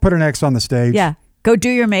 We'll put an X on the stage. Yeah. Go do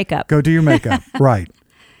your makeup. Go do your makeup. Right.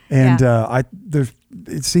 And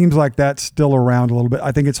it seems like that's still around a little bit.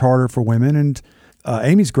 I think it's harder for women, and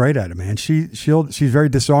Amy's great at it, man. She's very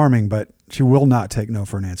disarming, but she will not take no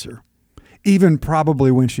for an answer, even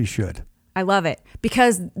probably when she should. I love it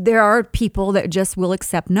because there are people that just will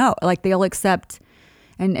accept no. Like they'll accept,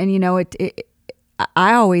 and you know,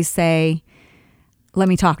 I always say, let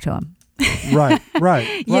me talk to him. Right,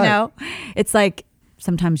 right. You know, it's like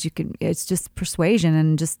sometimes it's just persuasion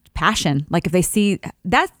and just passion. Like if they see,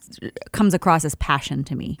 that comes across as passion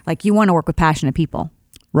to me. Like you want to work with passionate people.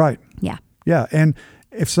 Right. Yeah. Yeah. And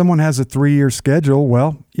if someone has a 3-year schedule,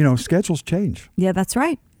 well, you know, schedules change. Yeah, that's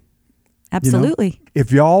right. Absolutely. You know,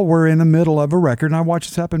 if y'all were in the middle of a record, and I watched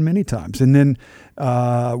this happen many times, and then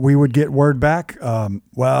we would get word back,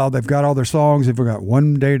 well, they've got all their songs, they've got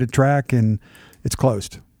one day to track, and it's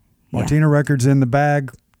closed. Martina Records in the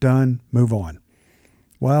bag, done, move on.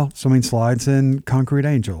 Well, somebody slides in Concrete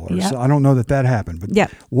Angel. Or so, I don't know that happened,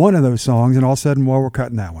 but one of those songs, and all of a sudden, well, we're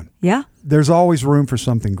cutting that one. Yeah. There's always room for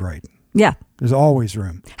something great. Yeah. There's always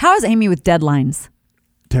room. How is Amy with deadlines?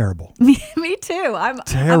 Terrible. Me too.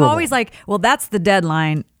 I'm always like, well, that's the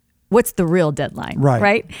deadline. What's the real deadline?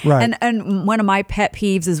 Right. And one of my pet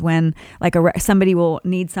peeves is when like somebody will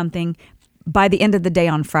need something by the end of the day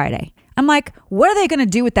on Friday. I'm like, what are they going to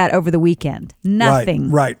do with that over the weekend?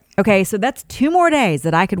 Nothing. Right. Okay, so that's 2 more days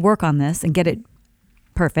that I could work on this and get it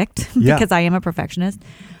perfect because I am a perfectionist.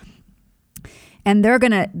 And they're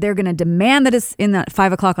gonna demand that it's in at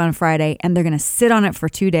 5 o'clock on Friday, and they're gonna sit on it for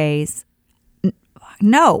 2 days.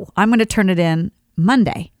 No, I'm gonna turn it in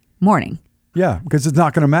Monday morning. Yeah, because it's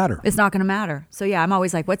not going to matter. It's not going to matter. So yeah, I'm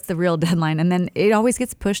always like, what's the real deadline? And then it always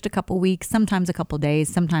gets pushed a couple weeks, sometimes a couple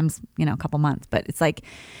days, sometimes, a couple months. But it's like,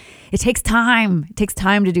 it takes time. It takes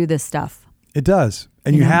time to do this stuff. It does.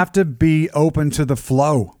 And you have to be open to the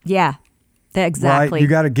flow. Yeah, exactly. Right? You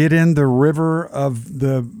got to get in the river of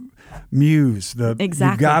the muse.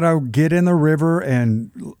 Exactly. You got to get in the river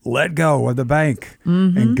and let go of the bank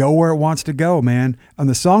and go where it wants to go, man. On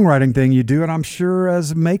the songwriting thing, you do it, I'm sure,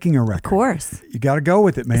 as making a record. Of course. You got to go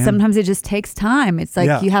with it, man. Sometimes it just takes time. It's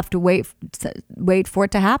like you have to wait for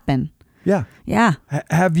it to happen. Yeah. Yeah.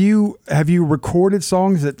 Have you recorded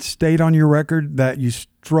songs that stayed on your record that you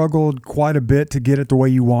struggled quite a bit to get it the way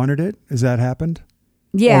you wanted it? Has that happened?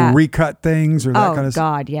 Yeah. Or recut things or that kind of stuff?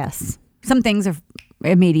 Oh, God, yes. Some things are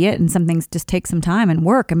immediate and some things just take some time and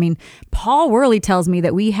work. I mean, Paul Worley tells me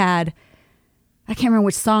that we had, I can't remember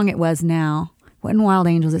which song it was now. What in Wild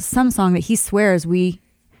Angels? It's some song that he swears we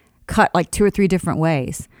cut like 2 or 3 different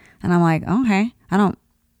ways. And I'm like, okay, I don't,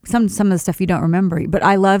 some of the stuff you don't remember. But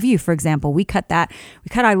I Love You, for example, we cut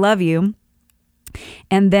I Love You.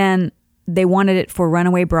 And then they wanted it for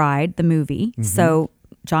Runaway Bride, the movie. Mm-hmm. So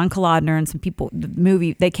John Kolodner and some people, the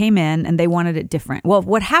movie, they came in and they wanted it different. Well,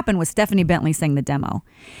 what happened was Stephanie Bentley sang the demo,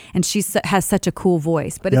 and she has such a cool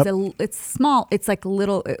voice, but it's small. It's like a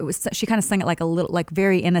little. She kind of sang it like a little, like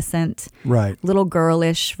very innocent, right? Little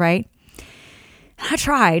girlish, right? I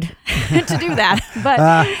tried to do that, but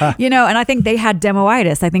and I think they had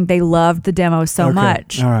demoitis. I think they loved the demo so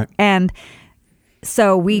much, all right, and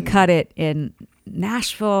so we cut it in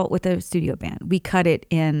Nashville with a studio band. We cut it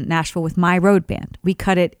in Nashville with my road band.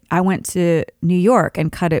 I went to New York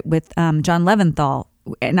and cut it with John Leventhal,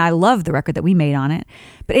 and I love the record that we made on it.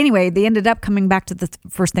 But anyway, they ended up coming back to the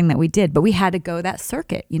first thing that we did, but we had to go that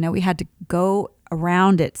circuit. We had to go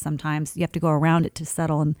around it sometimes. You have to go around it to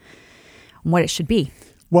settle on what it should be.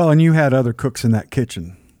 Well, and you had other cooks in that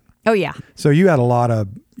kitchen. Oh, yeah. So you had a lot of,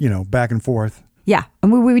 back and forth. Yeah,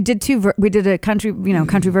 and we did 2. We did a country,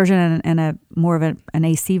 country version and a more of an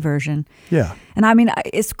AC version. Yeah, and I mean,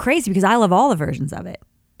 it's crazy because I love all the versions of it.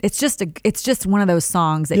 It's just one of those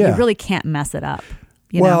songs that you really can't mess it up.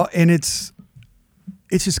 Well, and it's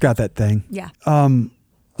just got that thing. Yeah.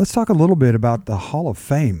 Let's talk a little bit about the Hall of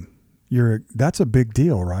Fame. That's a big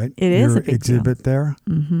deal, right? It is a big exhibit deal. there.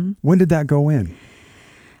 Mm-hmm. When did that go in?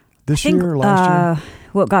 This year or last year?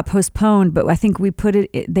 Well, it got postponed, but I think they put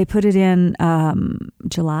it in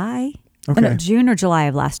July. Okay. No, June or July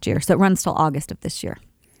of last year. So it runs till August of this year.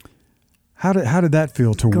 How did that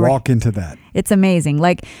feel to walk into that? It's amazing.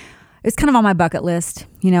 Like, it's kind of on my bucket list.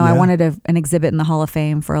 I wanted an exhibit in the Hall of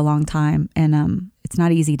Fame for a long time, and it's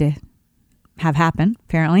not easy to have happen,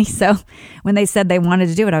 apparently. So when they said they wanted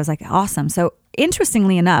to do it, I was like, awesome. So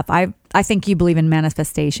interestingly enough, I think you believe in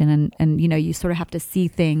manifestation, and you sort of have to see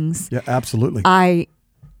things. Yeah, absolutely. I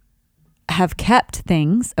have kept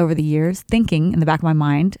things over the years, thinking in the back of my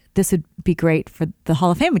mind, this would be great for the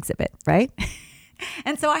Hall of Fame exhibit, right?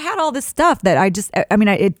 And so I had all this stuff that I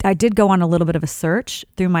did go on a little bit of a search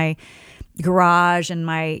through my garage and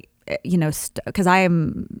my, because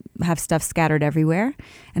have stuff scattered everywhere,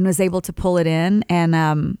 and was able to pull it in,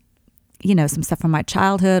 and some stuff from my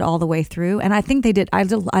childhood all the way through. And I think they did. I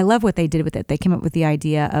love what they did with it. They came up with the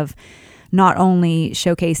idea of not only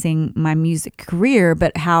showcasing my music career,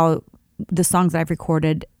 but how the songs that I've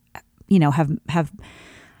recorded, have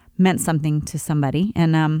meant something to somebody,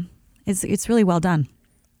 and it's really well done.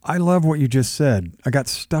 I love what you just said. I got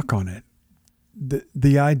stuck on it.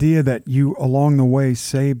 The idea that you along the way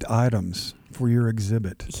saved items for your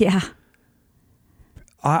exhibit. Yeah.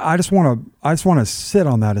 I just want to sit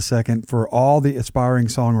on that a second for all the aspiring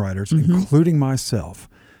songwriters, including myself,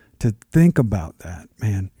 to think about that,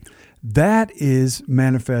 man. That is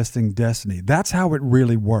manifesting destiny. That's how it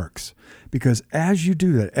really works. Because as you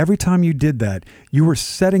do that, every time you did that, you were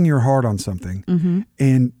setting your heart on something,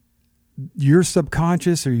 and your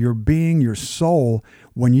subconscious or your being, your soul,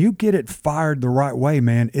 when you get it fired the right way,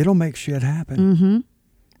 man, it'll make shit happen.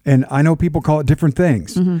 And I know people call it different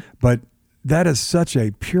things, but that is such a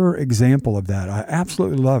pure example of that. I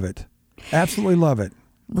absolutely love it. Absolutely love it.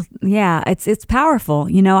 Well, yeah, it's powerful.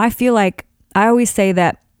 I feel like I always say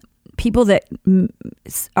that people that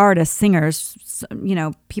artists, singers,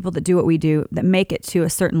 people that do what we do, that make it to a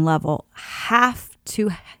certain level,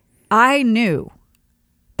 I knew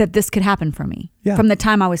that this could happen for me from the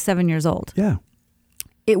time I was 7 years old. Yeah.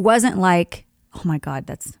 It wasn't like, oh my God,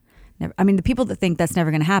 that's never. I mean, the people that think that's never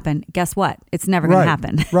going to happen, guess what? It's never going to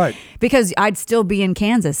happen. Right. Because I'd still be in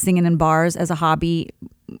Kansas singing in bars as a hobby,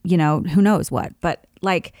 who knows what. But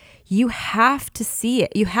like, you have to see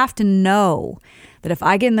it. You have to know that if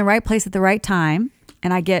I get in the right place at the right time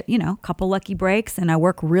and I get, a couple lucky breaks and I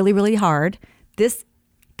work really, really hard, this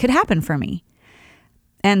could happen for me.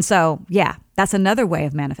 And so, yeah, that's another way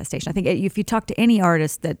of manifestation. I think if you talk to any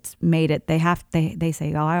artist that's made it, they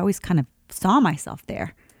say, oh, I always kind of saw myself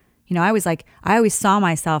there. I always saw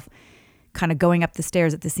myself kind of going up the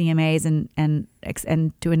stairs at the CMAs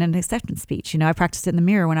and doing an acceptance speech. I practiced it in the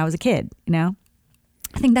mirror when I was a kid. I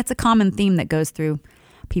think that's a common theme that goes through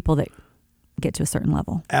people that get to a certain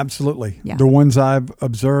level. Absolutely. Yeah. The ones I've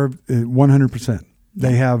observed, 100%.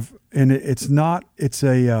 They have, and it's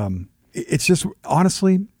just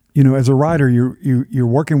honestly, as a writer, you're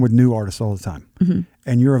working with new artists all the time,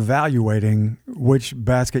 and you're evaluating which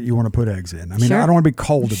basket you want to put eggs in. I mean, I don't want to be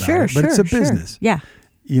cold about it, but it's a business. Yeah.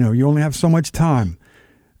 You only have so much time.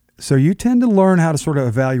 So you tend to learn how to sort of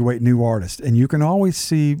evaluate new artists, and you can always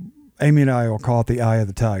see, Amy and I will call it the eye of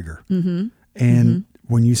the tiger. And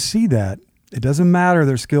when you see that, it doesn't matter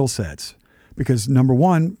their skill sets, because number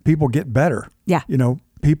one, people get better. Yeah.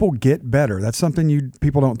 People get better. That's something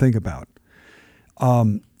people don't think about.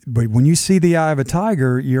 But when you see the eye of a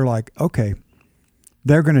tiger, you're like, okay,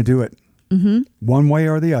 they're going to do it one way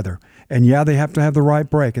or the other. And yeah, they have to have the right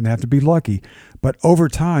break and they have to be lucky. But over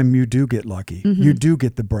time, you do get lucky. You do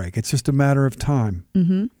get the break. It's just a matter of time.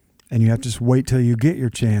 And you have to just wait till you get your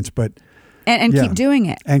chance. But and keep doing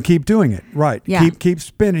it. And keep doing it. Right. Yeah. Keep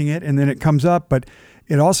spinning it, and then it comes up. But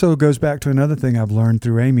it also goes back to another thing I've learned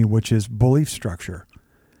through Amy, which is belief structure.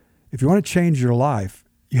 If you want to change your life,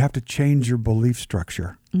 you have to change your belief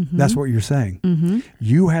structure. That's what you're saying.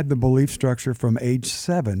 You had the belief structure from age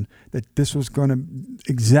 7 that this was going to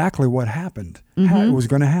exactly what happened. How it was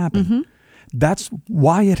going to happen. That's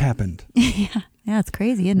why it happened. Yeah, it's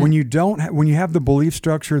crazy, isn't it? When you have the belief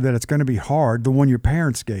structure that it's going to be hard, the one your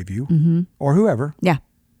parents gave you or whoever. Yeah.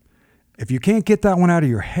 If you can't get that one out of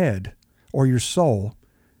your head or your soul,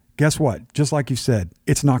 guess what? Just like you said,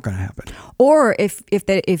 it's not going to happen. Or if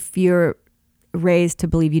you're raised to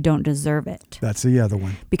believe you don't deserve it. That's the other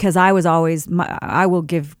one. Because I will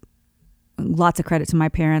give lots of credit to my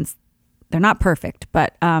parents. They're not perfect,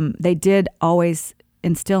 but they did always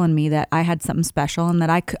instill in me that I had something special and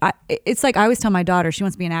that it's like I always tell my daughter, she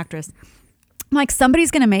wants to be an actress. I'm like, somebody's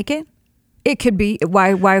going to make it. It could be,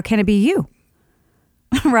 why can't it be you?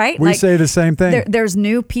 Right? We say the same thing. There's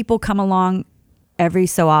new people come along every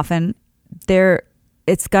so often.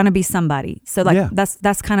 It's going to be somebody. So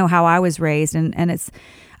that's kind of how I was raised. And it's,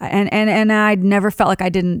 and I never felt like I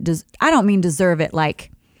don't mean deserve it like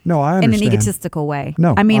no, I understand. in an egotistical way.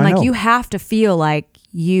 No, I mean, I like know. You have to feel like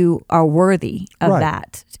you are worthy of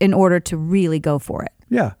that in order to really go for it.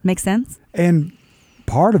 Yeah. Make sense? And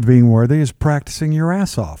part of being worthy is practicing your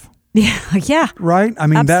ass off. Yeah. Right? I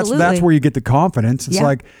mean, Absolutely. that's where you get the confidence. It's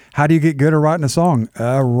like, how do you get good at writing a song?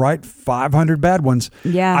 Write 500 bad ones.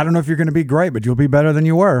 Yeah. I don't know if you're going to be great, but you'll be better than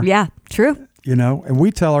you were. Yeah. True. you know, and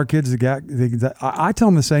we tell our kids I tell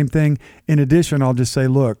them the same thing. In addition, I'll just say,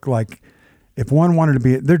 look, like if one wanted to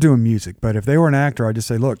be, they're doing music, but if they were an actor, I just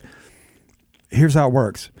say, look, here's how it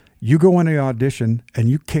works. You go into the audition and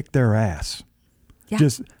you kick their ass. Yeah.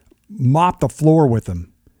 Just mop the floor with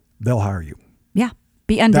them. They'll hire you. Yeah.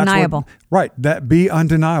 Be undeniable. Be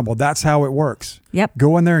undeniable. That's how it works. Yep.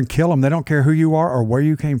 Go in there and kill them. They don't care who you are or where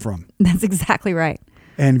you came from. That's exactly right.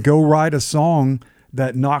 And go write a song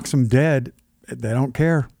that knocks them dead. They don't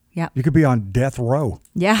care. Yeah. You could be on death row.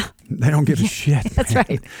 Yeah. They don't give a shit. That's man.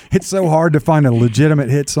 right. It's so hard to find a legitimate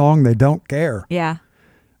hit song. They don't care. Yeah.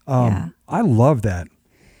 I love that.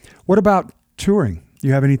 What about touring?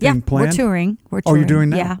 You have anything planned? We're touring. Oh, you're doing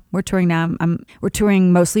that? Yeah, we're touring now. We're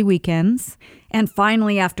touring mostly weekends. And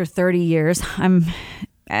finally, after 30 years, and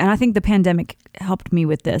I think the pandemic helped me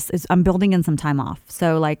with this, is I'm building in some time off.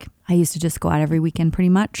 So like I used to just go out every weekend pretty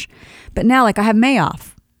much. But now like I have May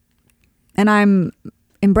off. And I'm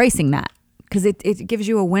embracing that because it gives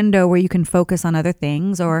you a window where you can focus on other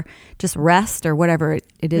things or just rest or whatever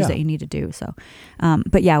it is that you need to do. So,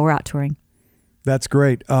 but yeah, we're out touring. That's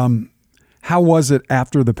great. How was it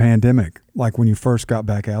after the pandemic? Like when you first got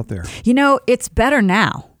back out there? You know, it's better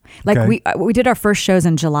now. Like we did our first shows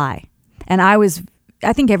in July, and I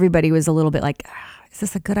think everybody was a little bit like, is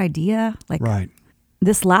this a good idea? Like, right.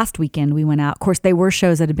 This last weekend we went out. Of course, they were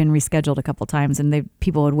shows that had been rescheduled a couple times, and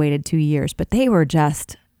people had waited 2 years, but they were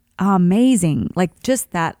just amazing. Like just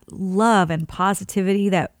that love and positivity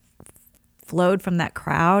that flowed from that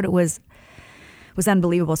crowd was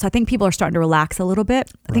unbelievable. So I think people are starting to relax a little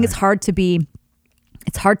bit. I think it's hard to be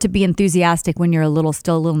enthusiastic when you're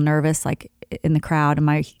still a little nervous, like in the crowd.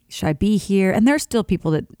 Should I be here? And there's still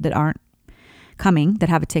people that aren't coming, that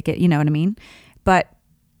have a ticket, you know what I mean? But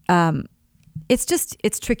it's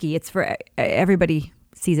tricky. It's for everybody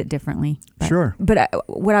sees it differently. But, sure. But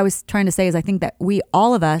what I was trying to say is I think that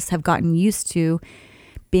all of us have gotten used to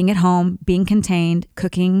being at home, being contained,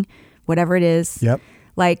 cooking, whatever it is. Yep.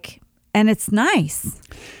 And it's nice.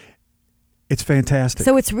 It's fantastic.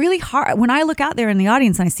 So it's really hard. When I look out there in the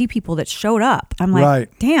audience and I see people that showed up, I'm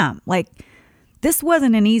like, damn, like this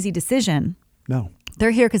wasn't an easy decision. No.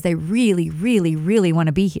 They're here because they really, really, really want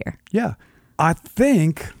to be here. Yeah. I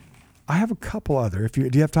think I have a couple other. Do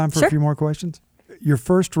you have time for a few more questions? Your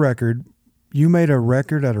first record, you made a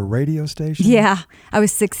record at a radio station? Yeah. I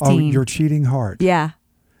was 16. Oh, Your Cheating Heart. Yeah.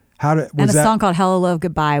 And a song called Hello, Love,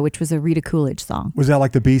 Goodbye, which was a Rita Coolidge song. Was that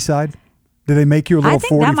like the B-side? Did they make you a little 45? I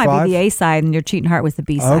think that might be the A-side and Your Cheating Heart was the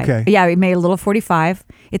B-side. Okay. Yeah, we made a little 45.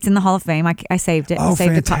 It's in the Hall of Fame. I saved it. Oh, I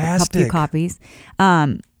saved fantastic. a few copies.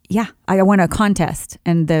 Yeah, I won a contest,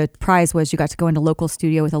 and the prize was you got to go into a local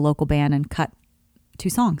studio with a local band and cut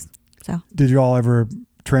 2 songs. So did you all ever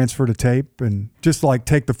transfer to tape and just like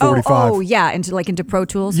take the 45? Oh yeah, into Pro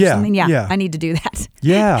Tools or Yeah, something? yeah. I need to do that.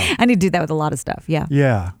 Yeah. I need to do that with a lot of stuff, yeah.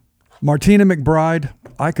 Yeah. Martina McBride,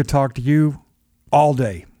 I could talk to you all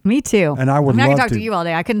day. Me too. And I would I love could talk to. to you all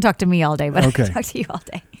day. I couldn't talk to me all day, but Okay. I could talk to you all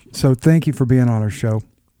day. So thank you for being on our show.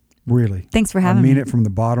 Really. Thanks for having me. I mean it from the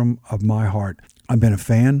bottom of my heart. I've been a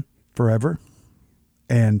fan forever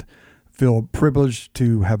and feel privileged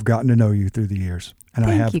to have gotten to know you through the years. And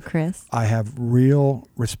Thank you, Chris. I have real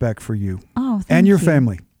respect for you. Oh, thank and your you.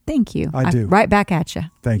 family. Thank you. I do. Right back at you.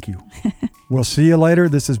 Thank you. We'll see you later.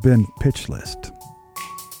 This has been Pitch List.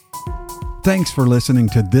 Thanks for listening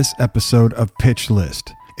to this episode of Pitch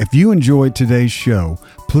List. If you enjoyed today's show,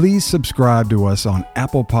 please subscribe to us on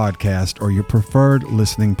Apple Podcast or your preferred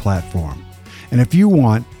listening platform. And if you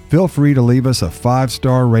want, feel free to leave us a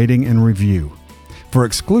 5-star rating and review. For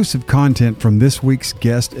exclusive content from this week's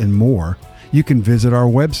guest and more, you can visit our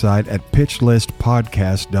website at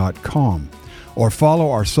pitchlistpodcast.com or follow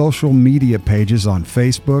our social media pages on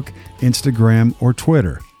Facebook, Instagram, or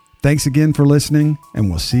Twitter. Thanks again for listening, and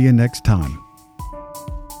we'll see you next time.